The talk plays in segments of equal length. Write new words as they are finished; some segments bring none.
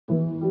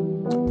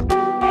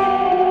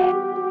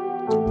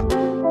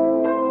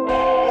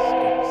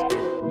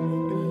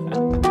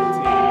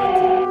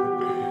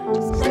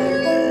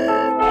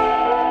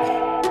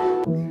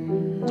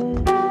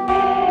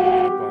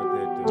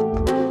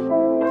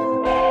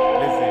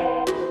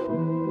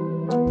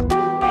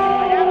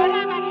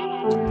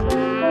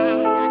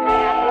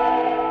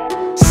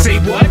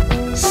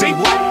Say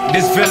what?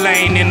 This fella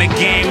ain't in the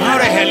game. How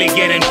the hell he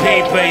getting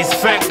paper? It's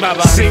fact,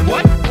 baba. Say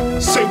what?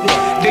 Say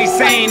what? They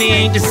saying he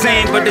ain't the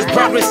same, but there's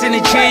progress and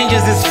it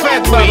changes. It's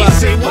fact, baba.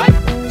 Say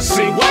what?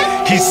 Say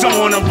what? He's so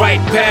on the right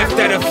path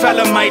that a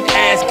fella might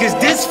ask, is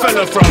this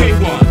fella from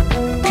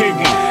K1?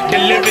 K1. The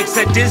lyrics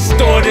are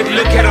distorted,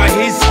 look at how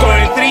he's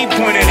scoring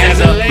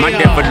three-pointer. My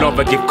devil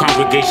over give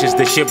congregations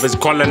the shivers,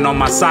 calling on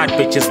my side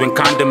bitches when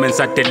condiments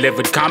are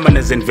delivered.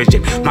 Commoners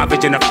envision my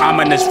vision of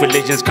ominous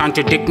religions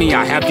contradict me.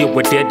 I have you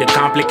with their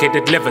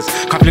complicated livers.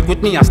 Conflict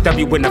with me, I stab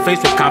you in the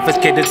face with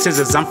confiscated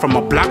scissors. I'm from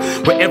a block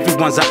where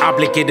everyone's an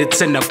obligated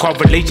sinner.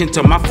 Correlation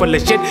to my full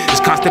of shit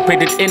is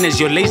constipated inners.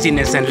 Your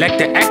laziness and lack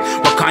to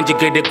act or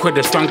conjugated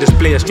quitter. Strong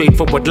display of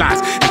straightforward lines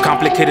and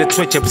complicated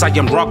switch-ups. I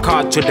am rock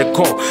hard to the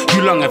core.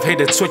 You long have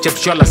hated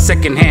switch-ups, y'all a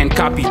second-hand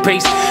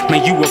copy-paste.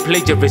 Man, you a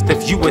plagiarist.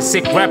 If you a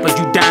sick rapper,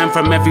 you dying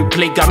from every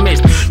plague I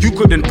missed. You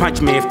couldn't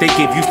punch me if they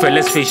gave you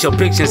fellas facial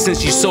pictures.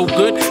 Since you so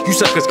good, you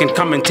suckers can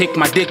come and take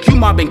my dick. You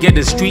mob and get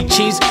the street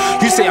cheese.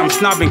 You say I'm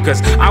snobbing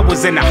cause I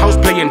was in the house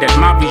playing that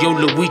Mario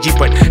Luigi,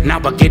 but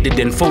now I get it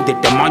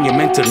enfolded, the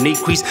monumental knee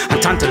crease. I'm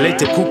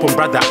tantilated coupon,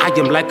 brother, I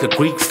am like a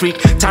Greek freak.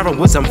 Tyron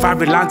with some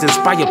fiery lines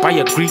inspired by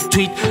a Greek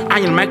tweet.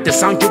 Iron Mac the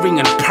sound during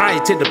and prior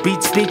to the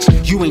beat speech.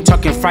 You ain't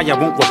talking fire, I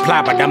won't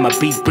reply, but I'ma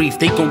be brief.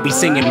 They gon' be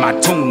singing my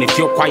tune. If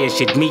your choir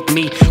should meet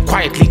me,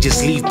 quietly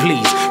just leave,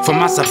 please. For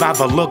my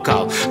survival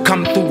lookout,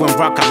 come through and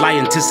rock a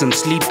lion to some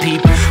sleep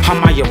peep. How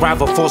my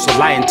arrival force a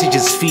lion to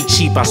just feed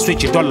sheep. I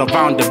switch it all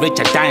around, the rich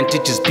are dying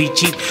to just be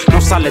cheap. No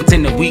silence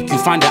in the weak, you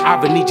find the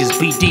irony just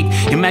be deep.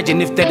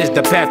 Imagine if that is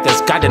the path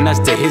that's guiding us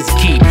to his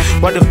keep.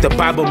 What if the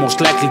Bible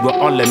most likely were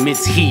all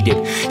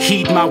misheeded?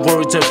 Heed my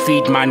words or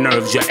feed my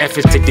nerves. Your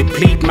efforts to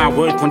deplete my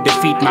worth won't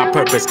defeat my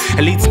purpose.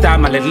 Elite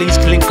style, I'll at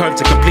least clean curve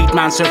to complete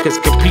my circus.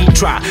 Complete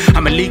try,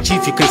 I'm a league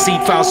chief, you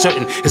concede foul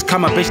certain. It's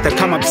come a bitch that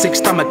come up sick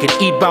stomach and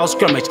eat bow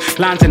scrimmage.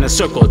 Lines in a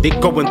circle, they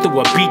going through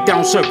a beat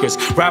down circus.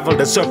 Rival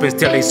the serpents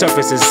till they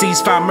surface and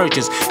seize fire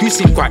merchants. You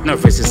seem quite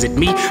nervous, is it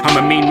me?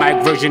 I'm a mean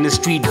mic version of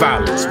street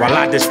violence. While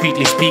I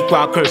discreetly speak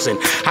while cursing.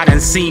 I done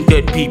seen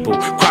good people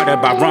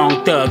crowded by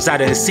wrong thugs. I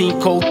done seen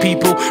cold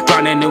people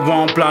drowning in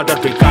warm blood.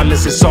 But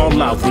regardless, it's all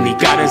love when he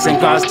got us in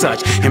God's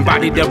touch.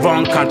 Embodied the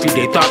wrong country,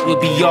 they thought we'd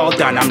be all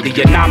done. I'm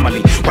the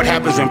anomaly. What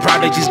happens when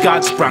prodigies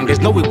God sprung? There's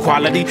no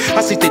equality.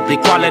 I see the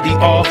equality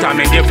all time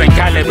in different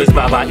calibers,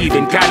 Baba.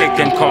 Even Cali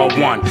can call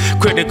one.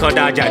 Critical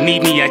dodge, I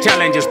need me a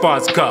challenger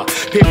sports car.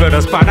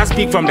 Pivotal spot, I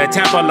speak from the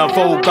temple of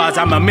old gods.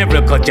 I'm a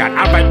miracle jot.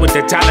 I write with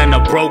the talent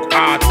of broke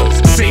authors.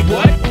 Say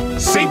what?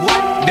 Say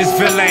what? This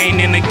fella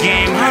ain't in the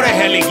game. How the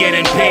hell he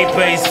getting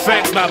paper? It's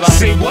fact, Baba.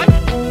 Say what?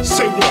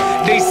 Say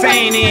what? They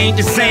saying he ain't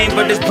the same,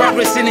 but there's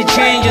progress and it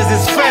changes.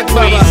 It's fact,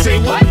 Baba. Say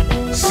what?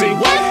 Say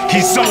what?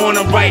 He's so on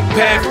the right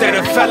path that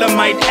a fella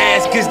might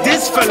ask, is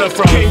this fella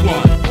from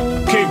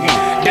K1?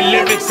 K1. The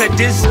lyrics are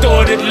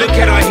distorted, look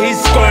at how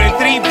he's scoring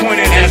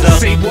three-pointer.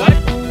 Say what?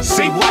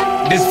 Say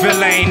what? This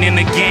fella ain't in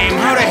the game.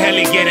 How the hell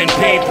he getting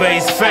paper?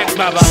 It's fact,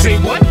 Baba. Say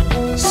what?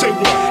 Say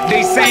what?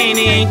 They saying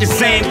he ain't the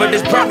same, but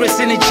there's progress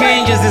and it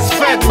changes. It's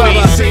fact,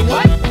 Baba. Say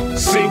what?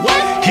 Say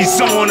what? He's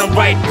so on the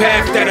right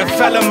path that a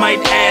fella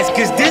might ask,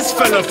 is this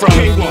fella from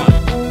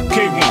K1?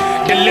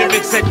 K1. The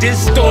lyrics are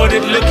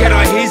distorted, look at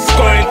how he's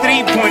scoring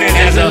three-pointer.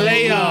 As a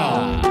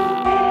layer.